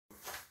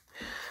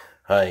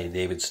Hi,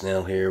 David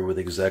Snell here with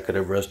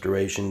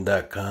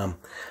ExecutiveRestoration.com.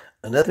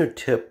 Another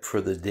tip for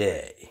the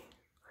day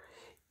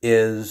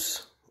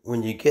is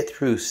when you get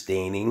through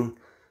staining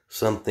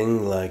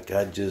something, like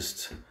I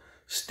just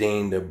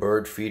stained a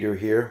bird feeder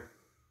here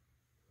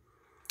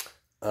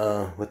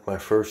with my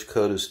first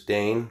coat of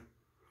stain.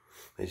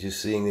 As you're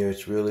seeing there,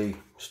 it's really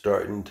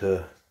starting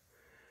to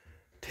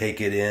take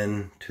it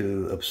in,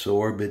 to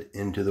absorb it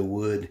into the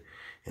wood,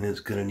 and it's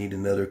going to need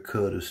another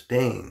coat of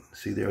stain.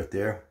 See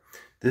there?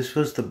 This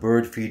was the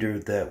bird feeder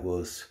that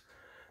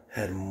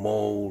had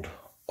mold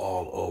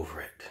all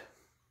over it.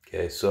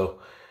 Okay,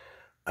 so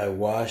I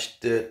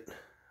washed it,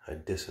 I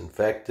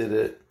disinfected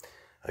it,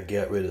 I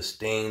got rid of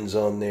stains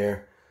on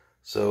there.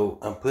 So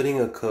I'm putting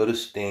a coat of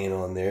stain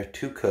on there,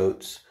 2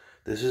 coats.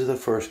 This is the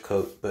first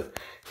coat, but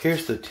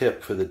here's the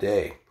tip for the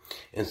day.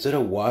 Instead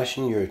of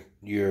washing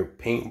your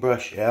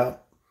paintbrush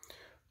out,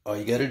 all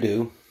you got to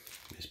do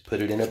is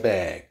put it in a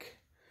bag.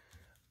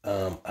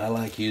 I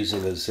like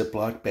using a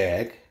Ziploc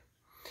bag.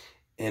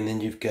 And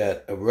then you've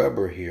got a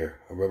rubber here,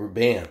 a rubber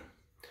band.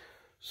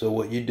 So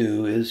what you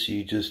do is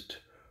you just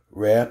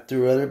wrap the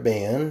rubber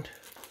band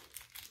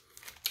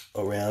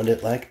around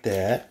it like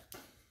that,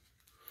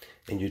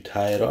 and you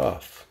tie it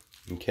off,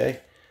 okay?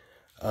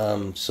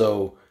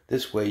 So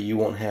this way you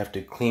won't have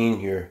to clean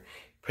your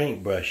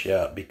paintbrush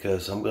out,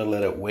 because I'm going to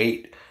let it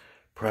wait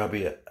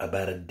probably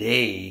about a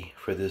day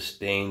for this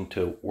stain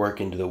to work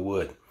into the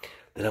wood.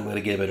 Then I'm going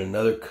to give it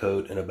another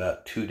coat in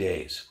about 2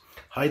 days.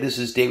 Hi, this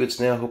is David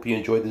Snell. Hope you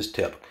enjoyed this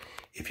tip.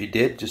 If you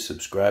did, just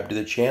subscribe to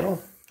the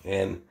channel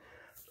and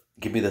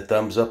give me the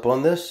thumbs up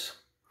on this.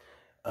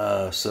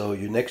 So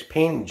your next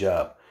painting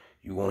job,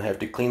 you won't have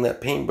to clean that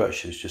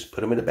paintbrushes. Just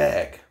put them in a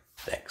bag.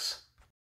 Thanks.